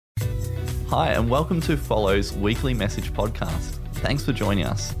Hi, and welcome to Follow's weekly message podcast. Thanks for joining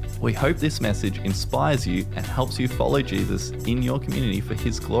us. We hope this message inspires you and helps you follow Jesus in your community for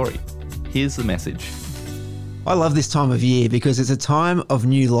his glory. Here's the message. I love this time of year because it's a time of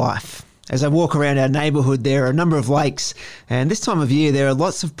new life. As I walk around our neighbourhood, there are a number of lakes, and this time of year there are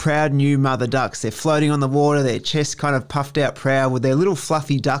lots of proud new mother ducks. They're floating on the water, their chests kind of puffed out proud with their little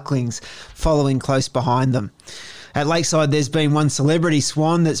fluffy ducklings following close behind them. At Lakeside, there's been one celebrity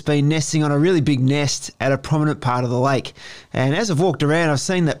swan that's been nesting on a really big nest at a prominent part of the lake. And as I've walked around, I've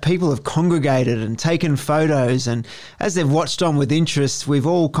seen that people have congregated and taken photos. And as they've watched on with interest, we've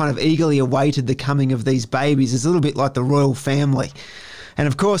all kind of eagerly awaited the coming of these babies. It's a little bit like the royal family. And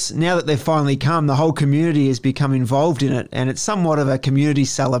of course, now that they've finally come, the whole community has become involved in it, and it's somewhat of a community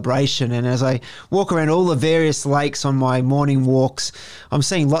celebration. And as I walk around all the various lakes on my morning walks, I'm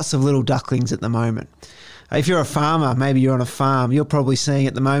seeing lots of little ducklings at the moment. If you're a farmer, maybe you're on a farm, you're probably seeing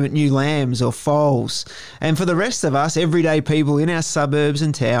at the moment new lambs or foals. And for the rest of us, everyday people in our suburbs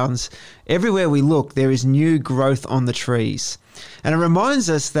and towns, everywhere we look, there is new growth on the trees. And it reminds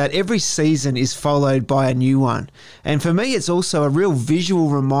us that every season is followed by a new one. And for me, it's also a real visual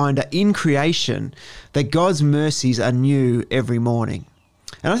reminder in creation that God's mercies are new every morning.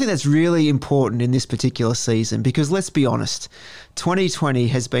 And I think that's really important in this particular season because let's be honest, 2020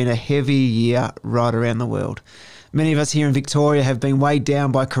 has been a heavy year right around the world. Many of us here in Victoria have been weighed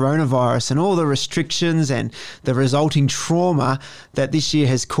down by coronavirus and all the restrictions and the resulting trauma that this year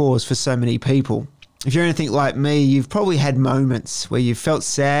has caused for so many people. If you're anything like me, you've probably had moments where you've felt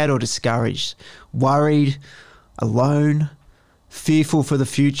sad or discouraged, worried, alone, fearful for the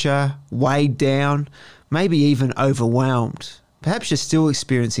future, weighed down, maybe even overwhelmed. Perhaps you're still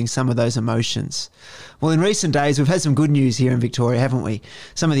experiencing some of those emotions. Well, in recent days, we've had some good news here in Victoria, haven't we?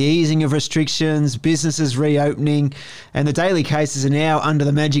 Some of the easing of restrictions, businesses reopening, and the daily cases are now under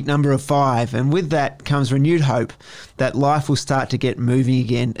the magic number of 5. And with that comes renewed hope that life will start to get moving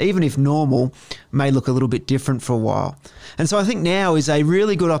again, even if normal may look a little bit different for a while. And so I think now is a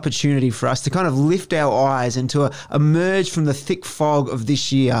really good opportunity for us to kind of lift our eyes and to emerge from the thick fog of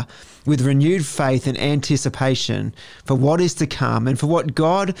this year with renewed faith and anticipation for what is to come and for what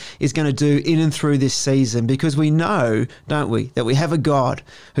God is going to do in and through this season, because we know, don't we, that we have a God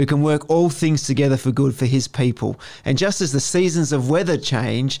who can work all things together for good for his people. And just as the seasons of weather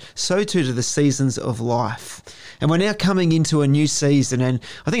change, so too do the seasons of life. And we're now coming into a new season, and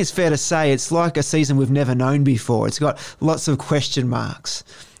I think it's fair to say it's like a season we've never known before. It's got lots of question marks.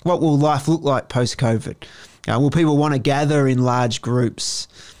 What will life look like post-COVID? Will people want to gather in large groups?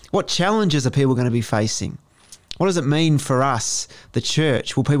 What challenges are people going to be facing? What does it mean for us, the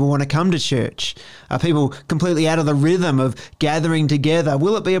church? Will people want to come to church? Are people completely out of the rhythm of gathering together?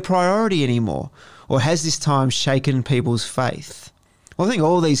 Will it be a priority anymore? Or has this time shaken people's faith? Well, I think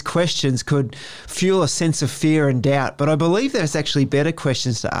all these questions could fuel a sense of fear and doubt, but I believe there's actually better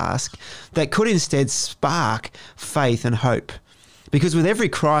questions to ask that could instead spark faith and hope. Because with every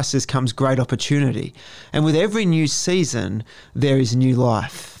crisis comes great opportunity, and with every new season, there is new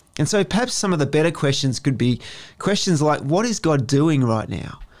life. And so perhaps some of the better questions could be questions like, what is God doing right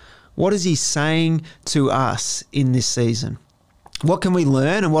now? What is he saying to us in this season? What can we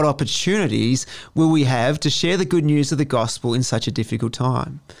learn and what opportunities will we have to share the good news of the gospel in such a difficult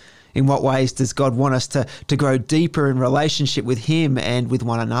time? In what ways does God want us to grow deeper in relationship with him and with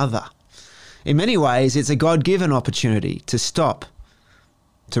one another? In many ways, it's a God-given opportunity to stop,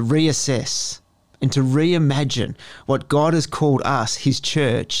 to reassess, and to reimagine what God has called us, his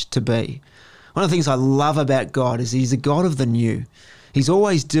church, to be. One of the things I love about God is he's a God of the new. He's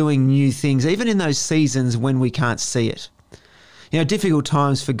always doing new things, even in those seasons when we can't see it. You know, difficult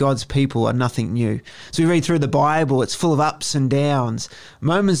times for God's people are nothing new. So we read through the Bible, it's full of ups and downs,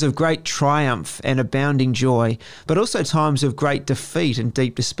 moments of great triumph and abounding joy, but also times of great defeat and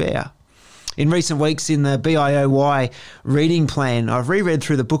deep despair. In recent weeks in the BIOY reading plan, I've reread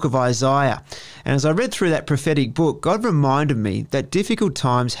through the book of Isaiah. And as I read through that prophetic book, God reminded me that difficult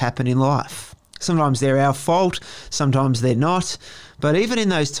times happen in life. Sometimes they're our fault, sometimes they're not. But even in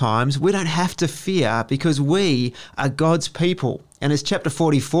those times, we don't have to fear because we are God's people. And as chapter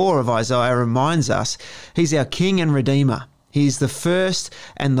 44 of Isaiah reminds us, he's our King and Redeemer. He's the first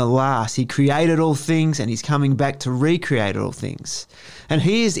and the last. He created all things and he's coming back to recreate all things. And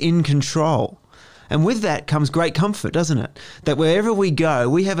he is in control. And with that comes great comfort, doesn't it? That wherever we go,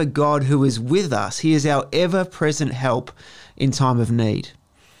 we have a God who is with us. He is our ever-present help in time of need.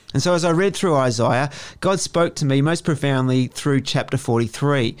 And so as I read through Isaiah, God spoke to me most profoundly through chapter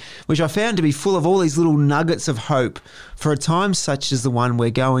 43, which I found to be full of all these little nuggets of hope for a time such as the one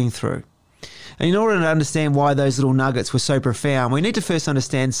we're going through. And in order to understand why those little nuggets were so profound, we need to first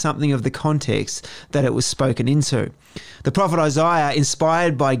understand something of the context that it was spoken into. The prophet Isaiah,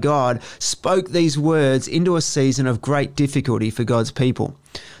 inspired by God, spoke these words into a season of great difficulty for God's people.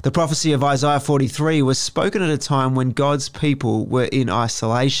 The prophecy of Isaiah 43 was spoken at a time when God's people were in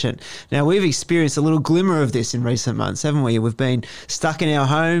isolation. Now, we've experienced a little glimmer of this in recent months, haven't we? We've been stuck in our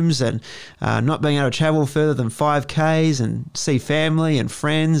homes and not being able to travel further than 5Ks and see family and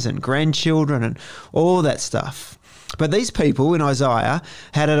friends and grandchildren and all that stuff. But these people in Isaiah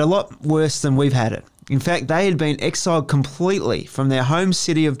had it a lot worse than we've had it. In fact, they had been exiled completely from their home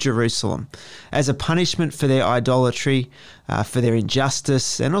city of Jerusalem as a punishment for their idolatry, for their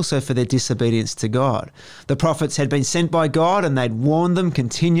injustice, and also for their disobedience to God. The prophets had been sent by God, and they'd warned them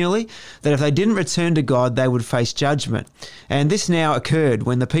continually that if they didn't return to God, they would face judgment. And this now occurred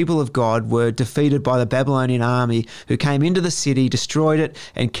when the people of God were defeated by the Babylonian army, who came into the city, destroyed it,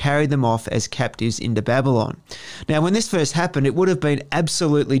 and carried them off as captives into Babylon. Now, when this first happened, it would have been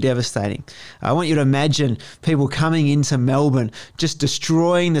absolutely devastating. I want you to imagine people coming into Melbourne, just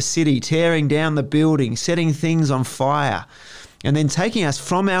destroying the city, tearing down the buildings, setting things on fire, and then taking us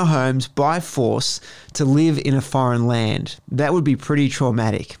from our homes by force to live in a foreign land. That would be pretty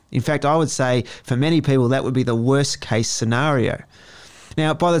traumatic. In fact, I would say for many people that would be the worst case scenario.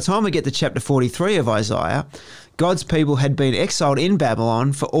 Now, by the time we get to chapter 43 of Isaiah, God's people had been exiled in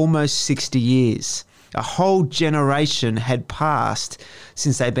Babylon for almost 60 years. A whole generation had passed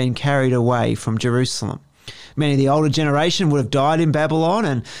since they'd been carried away from Jerusalem. Many of the older generation would have died in Babylon,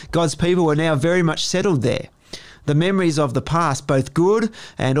 and God's people were now very much settled there. The memories of the past, both good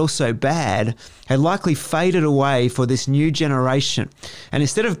and also bad, had likely faded away for this new generation. And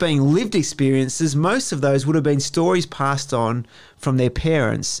instead of being lived experiences, most of those would have been stories passed on from their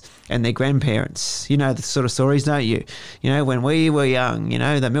parents and their grandparents. You know the sort of stories, don't you? You know, when we were young, you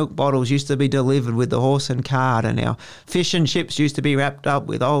know, the milk bottles used to be delivered with the horse and cart, and our fish and chips used to be wrapped up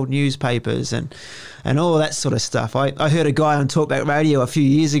with old newspapers and all that sort of stuff. I heard a guy on Talkback Radio a few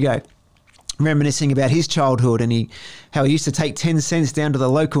years ago reminiscing about his childhood and how he used to take 10 cents down to the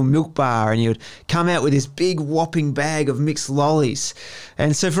local milk bar, and he would come out with this big whopping bag of mixed lollies.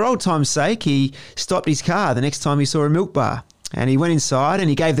 And so for old time's sake, he stopped his car the next time he saw a milk bar. And he went inside and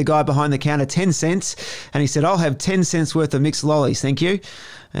he gave the guy behind the counter 10 cents and he said, "I'll have 10 cents worth of mixed lollies, thank you."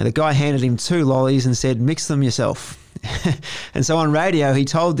 And the guy handed him 2 lollies and said, "Mix them yourself." And so on radio, he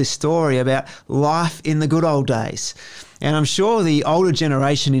told this story about life in the good old days. And I'm sure the older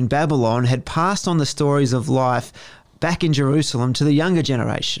generation in Babylon had passed on the stories of life back in Jerusalem to the younger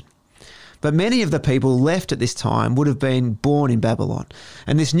generation. But many of the people left at this time would have been born in Babylon.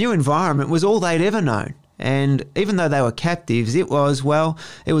 And this new environment was all they'd ever known. And even though they were captives, it was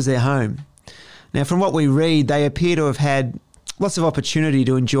their home. Now, from what we read, they appear to have had lots of opportunity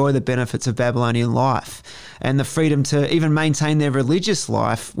to enjoy the benefits of Babylonian life and the freedom to even maintain their religious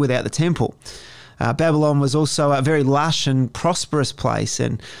life without the temple. Babylon was also a very lush and prosperous place,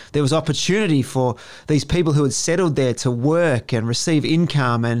 and there was opportunity for these people who had settled there to work and receive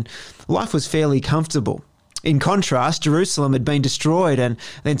income, and life was fairly comfortable. In contrast, Jerusalem had been destroyed and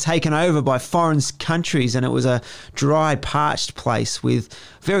then taken over by foreign countries, and it was a dry, parched place with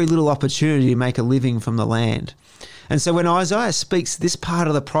very little opportunity to make a living from the land. And so when Isaiah speaks this part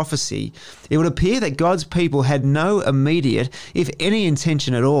of the prophecy, it would appear that God's people had no immediate, if any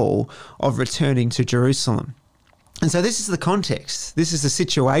intention at all, of returning to Jerusalem. And so this is the context. This is the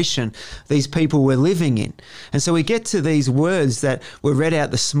situation these people were living in. And so we get to these words that were read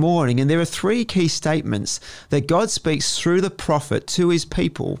out this morning, and there are 3 key statements that God speaks through the prophet to his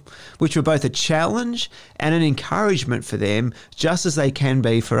people, which were both a challenge and an encouragement for them, just as they can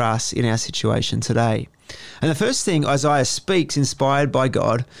be for us in our situation today. And the first thing Isaiah speaks, inspired by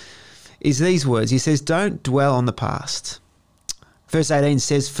God, is these words. He says, "Don't dwell on the past." Verse 18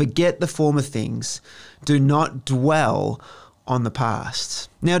 says, "Forget the former things. Do not dwell on the past."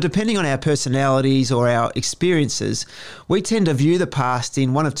 Now, depending on our personalities or our experiences, we tend to view the past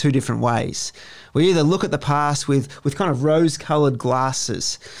in one of 2 different ways. We either look at the past with kind of rose-coloured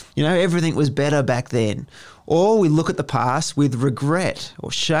glasses. You know, everything was better back then. Or we look at the past with regret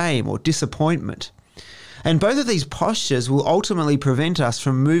or shame or disappointment. And both of these postures will ultimately prevent us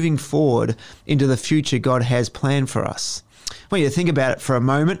from moving forward into the future God has planned for us. When you think about it for a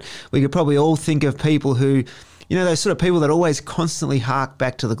moment, we could probably all think of people who, you know, those sort of people that always constantly hark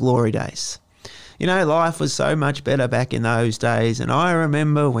back to the glory days. life was so much better back in those days, and I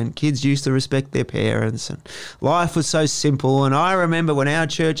remember when kids used to respect their parents, and life was so simple, and I remember when our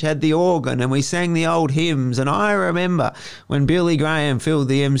church had the organ and we sang the old hymns, and I remember when Billy Graham filled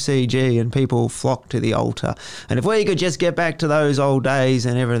the MCG and people flocked to the altar, and if we could just get back to those old days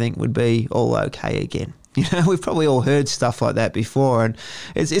and everything would be all okay again. We've probably all heard stuff like that before, and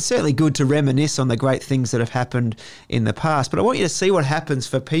it's certainly good to reminisce on the great things that have happened in the past. But I want you to see what happens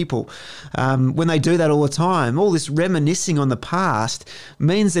for people when they do that all the time. All this reminiscing on the past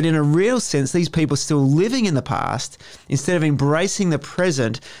means that in a real sense, these people are still living in the past instead of embracing the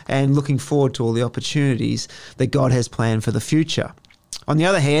present and looking forward to all the opportunities that God has planned for the future. On the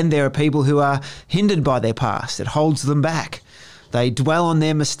other hand, there are people who are hindered by their past. It holds them back. They dwell on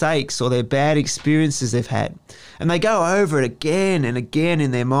their mistakes or their bad experiences they've had, and they go over it again and again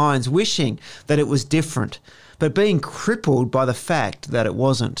in their minds, wishing that it was different, but being crippled by the fact that it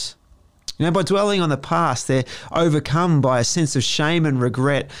wasn't. By dwelling on the past, they're overcome by a sense of shame and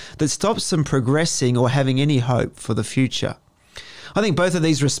regret that stops them progressing or having any hope for the future. I think both of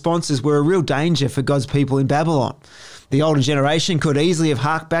these responses were a real danger for God's people in Babylon. The older generation could easily have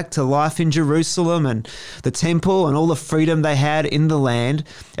harked back to life in Jerusalem and the temple and all the freedom they had in the land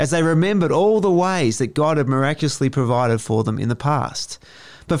as they remembered all the ways that God had miraculously provided for them in the past.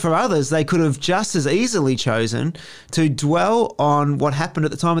 But for others, they could have just as easily chosen to dwell on what happened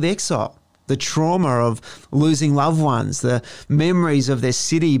at the time of the exile. The trauma of losing loved ones, the memories of their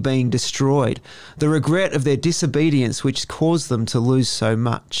city being destroyed, the regret of their disobedience which caused them to lose so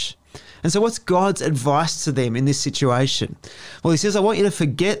much. And so what's God's advice to them in this situation? Well, he says, I want you to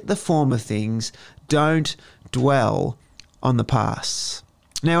forget the former things. Don't dwell on the past.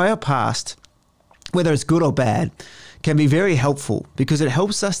 Now, our past, whether it's good or bad, can be very helpful because it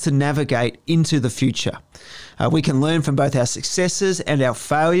helps us to navigate into the future. We can learn from both our successes and our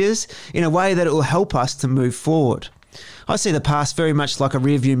failures in a way that it will help us to move forward. I see the past very much like a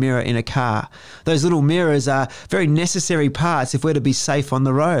rearview mirror in a car. Those little mirrors are very necessary parts if we're to be safe on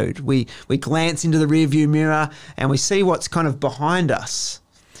the road. We glance into the rearview mirror and we see what's kind of behind us.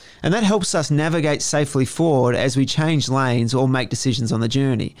 And that helps us navigate safely forward as we change lanes or make decisions on the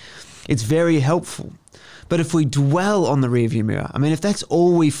journey. It's very helpful. But if we dwell on the rearview mirror, if that's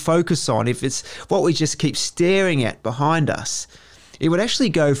all we focus on, if it's what we just keep staring at behind us, it would actually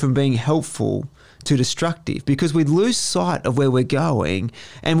go from being helpful to destructive because we'd lose sight of where we're going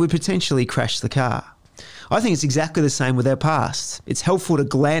and we'd potentially crash the car. I think it's exactly the same with our past. It's helpful to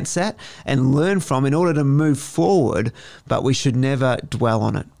glance at and learn from in order to move forward, but we should never dwell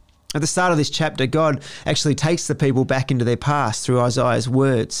on it. At the start of this chapter, God actually takes the people back into their past through Isaiah's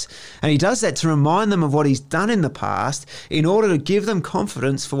words. And he does that to remind them of what he's done in the past in order to give them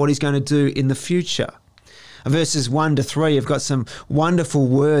confidence for what he's going to do in the future. Verses 1 to 3 have got some wonderful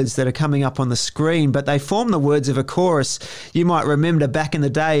words that are coming up on the screen, but they form the words of a chorus you might remember back in the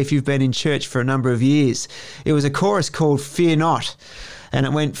day if you've been in church for a number of years. It was a chorus called Fear Not, and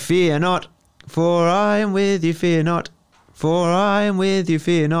it went, Fear not, for I am with you, fear not, for I am with you,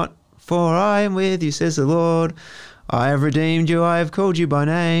 fear not, for I am with you, says the Lord. I have redeemed you, I have called you by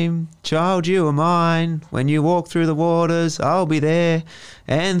name. Child, you are mine. When you walk through the waters, I'll be there.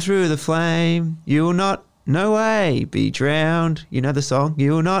 And through the flame, you will not, no way, be drowned. You know the song.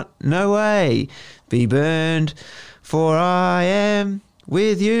 You will not, no way, be burned. For I am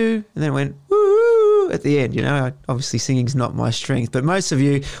with you. And then it went, woo, at the end. Obviously singing's not my strength, but most of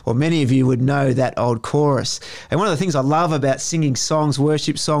you, or many of you, would know that old chorus. And one of the things I love about singing songs,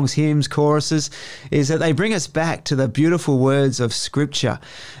 worship songs, hymns, choruses, is that they bring us back to the beautiful words of Scripture.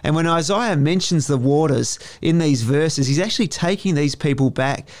 And when Isaiah mentions the waters in these verses, he's actually taking these people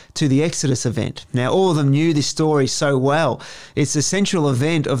back to the Exodus event. Now, all of them knew this story so well. It's the central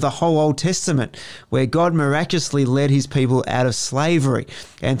event of the whole Old Testament, where God miraculously led his people out of slavery.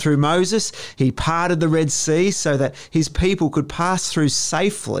 And through Moses, he parted the Red Sea so that his people could pass through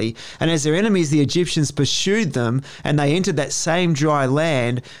safely. And as their enemies, the Egyptians, pursued them and they entered that same dry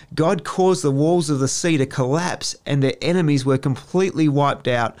land, God caused the walls of the sea to collapse and their enemies were completely wiped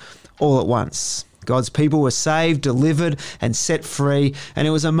out all at once. God's people were saved, delivered, and set free, and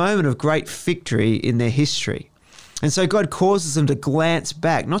it was a moment of great victory in their history. And so God causes them to glance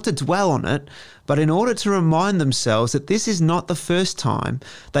back, not to dwell on it, but in order to remind themselves that this is not the first time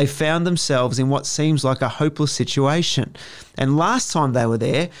they found themselves in what seems like a hopeless situation. And last time they were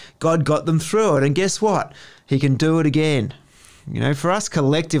there, God got them through it. And guess what? He can do it again. For us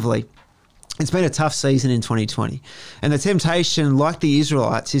collectively, it's been a tough season in 2020. And the temptation, like the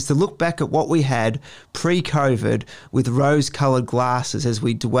Israelites, is to look back at what we had pre-COVID with rose-coloured glasses as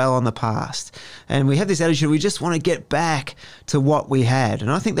we dwell on the past. And we have this attitude, we just want to get back to what we had.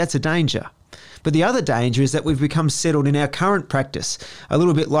 And I think that's a danger. But the other danger is that we've become settled in our current practice, a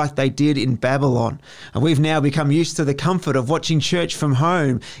little bit like they did in Babylon. And we've now become used to the comfort of watching church from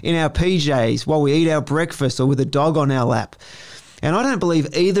home in our PJs while we eat our breakfast or with a dog on our lap. And I don't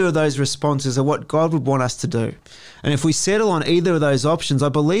believe either of those responses are what God would want us to do. And if we settle on either of those options, I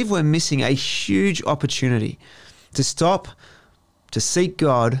believe we're missing a huge opportunity to stop, to seek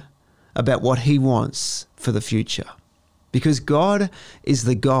God about what he wants for the future. Because God is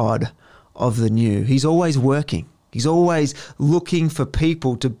the God of the new. He's always working. He's always looking for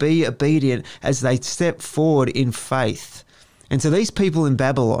people to be obedient as they step forward in faith. And to these people in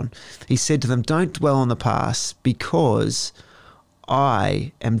Babylon, he said to them, don't dwell on the past because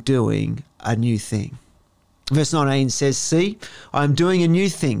I am doing a new thing. Verse 19 says, see, I am doing a new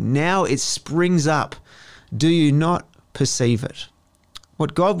thing. Now it springs up. Do you not perceive it?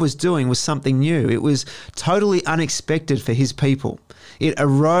 What God was doing was something new. It was totally unexpected for his people. It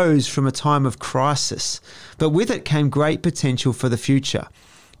arose from a time of crisis, but with it came great potential for the future.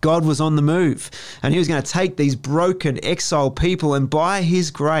 God was on the move, and he was going to take these broken, exiled people, and by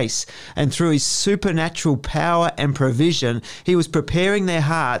his grace and through his supernatural power and provision, he was preparing their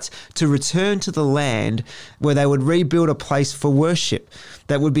hearts to return to the land where they would rebuild a place for worship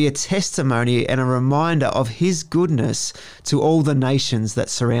that would be a testimony and a reminder of his goodness to all the nations that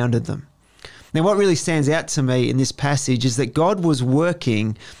surrounded them. Now, what really stands out to me in this passage is that God was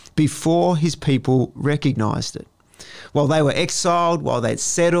working before his people recognized it. While they were exiled, while they'd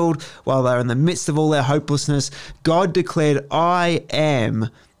settled, while they were in the midst of all their hopelessness, God declared, I am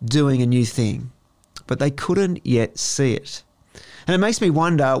doing a new thing. But they couldn't yet see it. And it makes me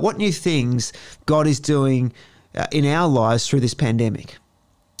wonder what new things God is doing in our lives through this pandemic.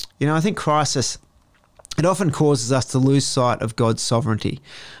 You know, I think crisis, it often causes us to lose sight of God's sovereignty.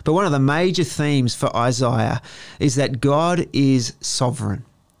 But one of the major themes for Isaiah is that God is sovereign.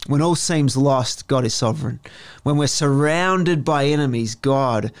 When all seems lost, God is sovereign. When we're surrounded by enemies,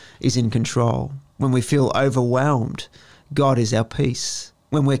 God is in control. When we feel overwhelmed, God is our peace.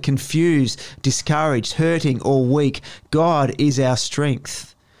 When we're confused, discouraged, hurting, or weak, God is our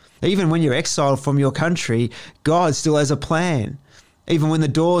strength. Even when you're exiled from your country, God still has a plan. Even when the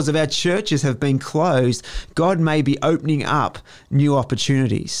doors of our churches have been closed, God may be opening up new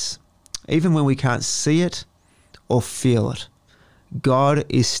opportunities. Even when we can't see it or feel it, God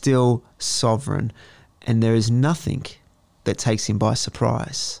is still sovereign, and there is nothing that takes him by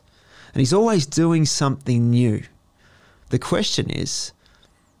surprise. And he's always doing something new. The question is,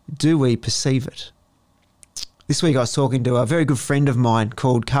 do we perceive it? This week I was talking to a very good friend of mine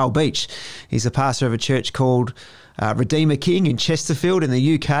called Carl Beach. He's a pastor of a church called Redeemer King in Chesterfield in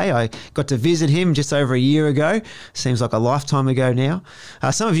the UK. I got to visit him just over a year ago. Seems like a lifetime ago now.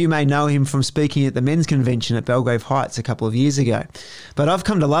 Some of you may know him from speaking at the men's convention at Belgrave Heights a couple of years ago. But I've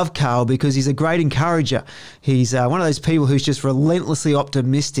come to love Carl because he's a great encourager. He's one of those people who's just relentlessly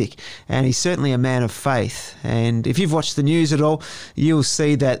optimistic, and he's certainly a man of faith. And if you've watched the news at all, you'll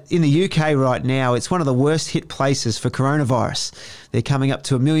see that in the UK right now, it's one of the worst hit places for coronavirus. They're coming up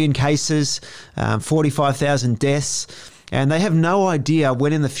to 1 million cases, 45,000 deaths, and they have no idea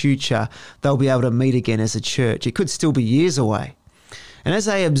when in the future they'll be able to meet again as a church. It could still be years away. And as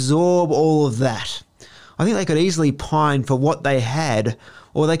they absorb all of that, I think they could easily pine for what they had,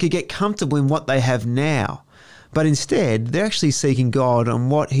 or they could get comfortable in what they have now. But instead, they're actually seeking God on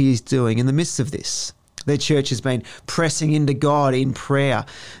what he is doing in the midst of this. Their church has been pressing into God in prayer.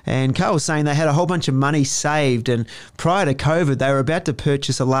 And Carl was saying they had a whole bunch of money saved, and prior to COVID, they were about to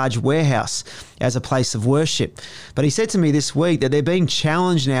purchase a large warehouse as a place of worship. But he said to me this week that they're being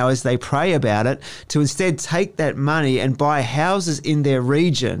challenged now as they pray about it to instead take that money and buy houses in their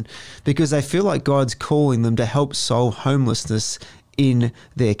region because they feel like God's calling them to help solve homelessness in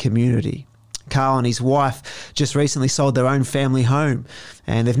their community. Carl and his wife just recently sold their own family home,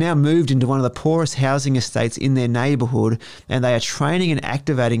 and they've now moved into one of the poorest housing estates in their neighbourhood, and they are training and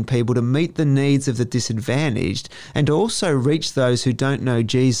activating people to meet the needs of the disadvantaged and to also reach those who don't know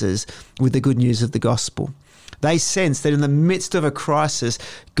Jesus with the good news of the gospel. They sense that in the midst of a crisis,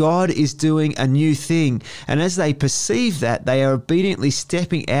 God is doing a new thing. And as they perceive that, they are obediently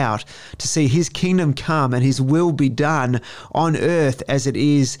stepping out to see his kingdom come and his will be done on earth as it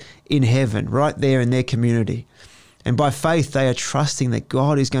is in heaven, right there in their community. And by faith, they are trusting that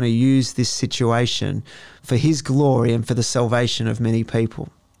God is going to use this situation for his glory and for the salvation of many people.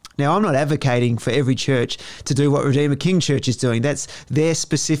 Now, I'm not advocating for every church to do what Redeemer King Church is doing. That's their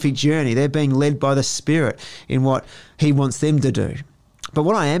specific journey. They're being led by the Spirit in what he wants them to do. But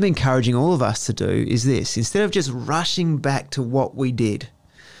what I am encouraging all of us to do is this. Instead of just rushing back to what we did,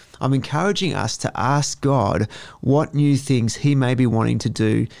 I'm encouraging us to ask God what new things he may be wanting to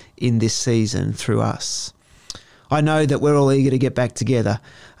do in this season through us. I know that we're all eager to get back together.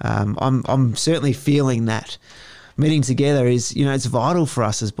 I'm certainly feeling that. Meeting together is, it's vital for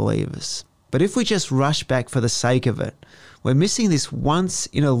us as believers. But if we just rush back for the sake of it, we're missing this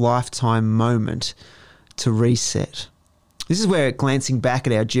once-in-a-lifetime moment to reset. This is where glancing back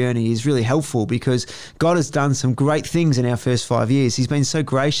at our journey is really helpful, because God has done some great things in our first 5 years. He's been so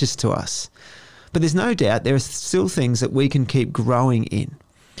gracious to us. But there's no doubt there are still things that we can keep growing in.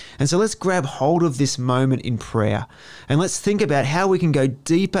 And so let's grab hold of this moment in prayer, and let's think about how we can go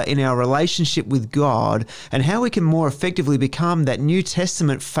deeper in our relationship with God, and how we can more effectively become that New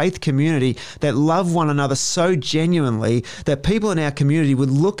Testament faith community that love one another so genuinely that people in our community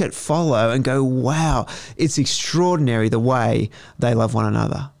would look at Follow and go, wow, it's extraordinary the way they love one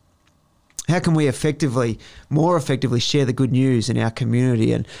another. How can we more effectively share the good news in our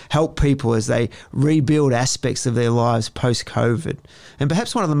community and help people as they rebuild aspects of their lives post-COVID? And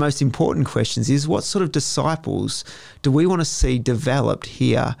perhaps one of the most important questions is, what sort of disciples do we want to see developed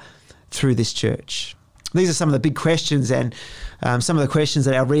here through this church? These are some of the big questions, and some of the questions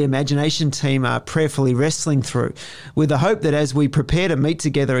that our Reimagination team are prayerfully wrestling through, with the hope that as we prepare to meet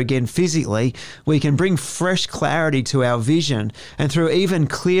together again physically, we can bring fresh clarity to our vision, and through even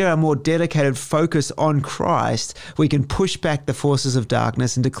clearer, more dedicated focus on Christ, we can push back the forces of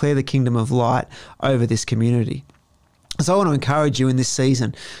darkness and declare the kingdom of light over this community. So I want to encourage you in this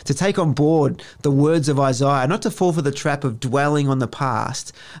season to take on board the words of Isaiah, not to fall for the trap of dwelling on the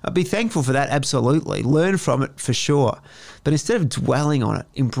past. Be thankful for that, absolutely. Learn from it for sure. But instead of dwelling on it,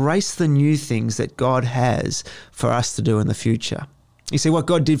 embrace the new things that God has for us to do in the future. You see, what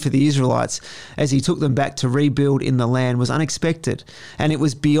God did for the Israelites as he took them back to rebuild in the land was unexpected, and it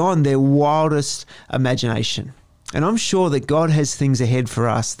was beyond their wildest imagination. And I'm sure that God has things ahead for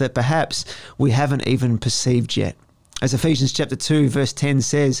us that perhaps we haven't even perceived yet. As Ephesians chapter 2, verse 10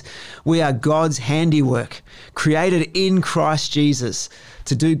 says, we are God's handiwork, created in Christ Jesus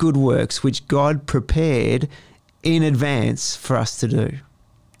to do good works, which God prepared in advance for us to do.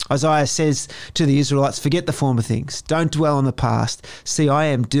 Isaiah says to the Israelites, forget the former things. Don't dwell on the past. See, I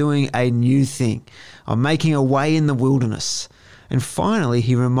am doing a new thing. I'm making a way in the wilderness. And finally,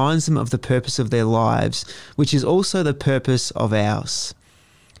 he reminds them of the purpose of their lives, which is also the purpose of ours.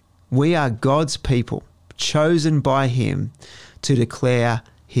 We are God's people, chosen by him to declare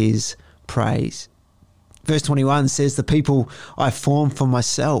his praise. Verse 21 says, the people I formed for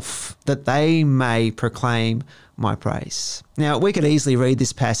myself, that they may proclaim my praise. Now, we could easily read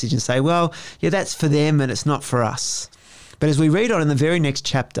this passage and say, well, yeah, that's for them and it's not for us. But as we read on in the very next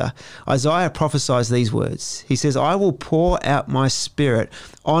chapter, Isaiah prophesies these words. He says, I will pour out my spirit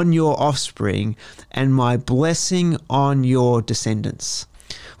on your offspring and my blessing on your descendants.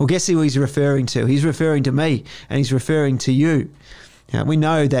 Well, guess who he's referring to? He's referring to me, and he's referring to you. Now, we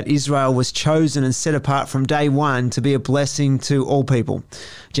know that Israel was chosen and set apart from day one to be a blessing to all people.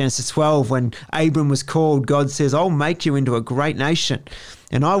 Genesis 12, when Abram was called, God says, I'll make you into a great nation,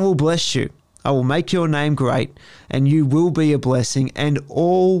 and I will bless you. I will make your name great, and you will be a blessing, and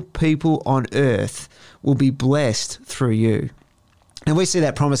all people on earth will be blessed through you. And we see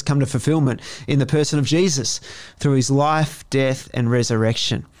that promise come to fulfillment in the person of Jesus through his life, death, and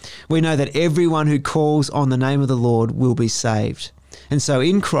resurrection. We know that everyone who calls on the name of the Lord will be saved. And so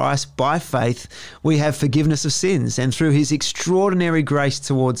in Christ, by faith, we have forgiveness of sins. And through his extraordinary grace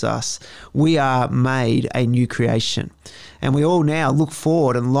towards us, we are made a new creation. And we all now look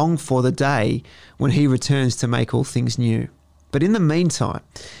forward and long for the day when he returns to make all things new. But in the meantime,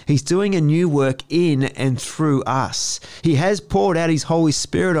 he's doing a new work in and through us. He has poured out his Holy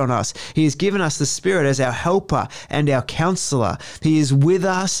Spirit on us. He has given us the Spirit as our helper and our counselor. He is with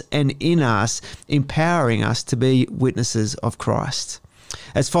us and in us, empowering us to be witnesses of Christ.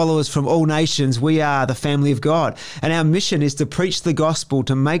 As followers from all nations, we are the family of God, and our mission is to preach the gospel,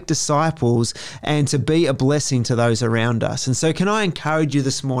 to make disciples, and to be a blessing to those around us. And so can I encourage you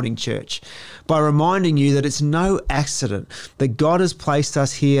this morning, church, by reminding you that it's no accident that God has placed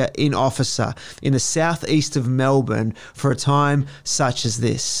us here in Officer, in the southeast of Melbourne, for a time such as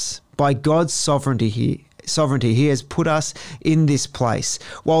this. By God's sovereignty, he has put us in this place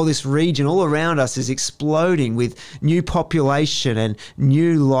while this region all around us is exploding with new population and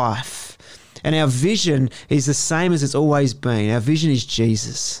new life. And our vision is the same as it's always been. Our vision is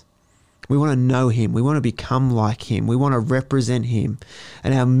Jesus. We want to know him. We want to become like him. We want to represent him.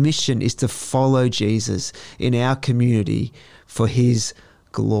 And our mission is to follow Jesus in our community for his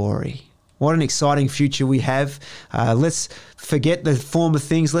glory. What an exciting future we have. Let's forget the former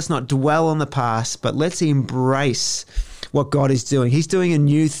things. Let's not dwell on the past, but let's embrace what God is doing. He's doing a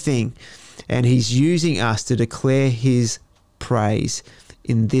new thing, and he's using us to declare his praise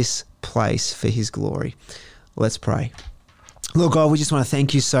in this place for his glory. Let's pray. Lord God, we just want to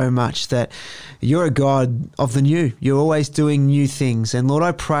thank you so much that you're a God of the new. You're always doing new things. And Lord,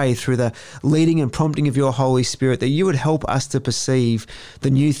 I pray through the leading and prompting of your Holy Spirit that you would help us to perceive the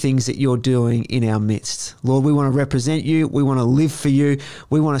new things that you're doing in our midst. Lord, we want to represent you. We want to live for you.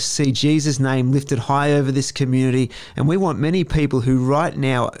 We want to see Jesus' name lifted high over this community. And we want many people who right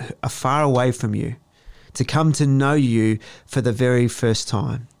now are far away from you to come to know you for the very first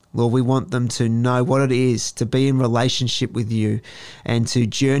time. Lord, we want them to know what it is to be in relationship with you and to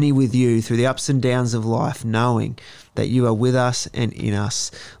journey with you through the ups and downs of life, knowing that you are with us and in us.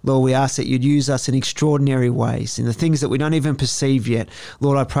 Lord, we ask that you'd use us in extraordinary ways, in the things that we don't even perceive yet.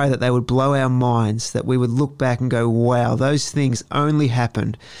 Lord, I pray that they would blow our minds, that we would look back and go, wow, those things only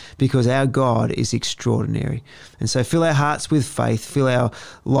happened because our God is extraordinary. And so fill our hearts with faith, fill our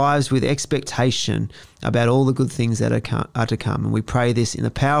lives with expectation about all the good things that are to come. And we pray this in the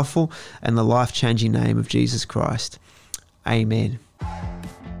powerful and the life-changing name of Jesus Christ. Amen.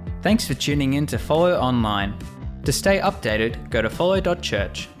 Thanks for tuning in to Follow Online. To stay updated, go to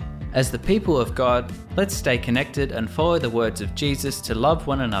follow.church. As the people of God, let's stay connected and follow the words of Jesus to love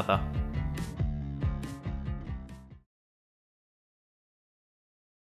one another.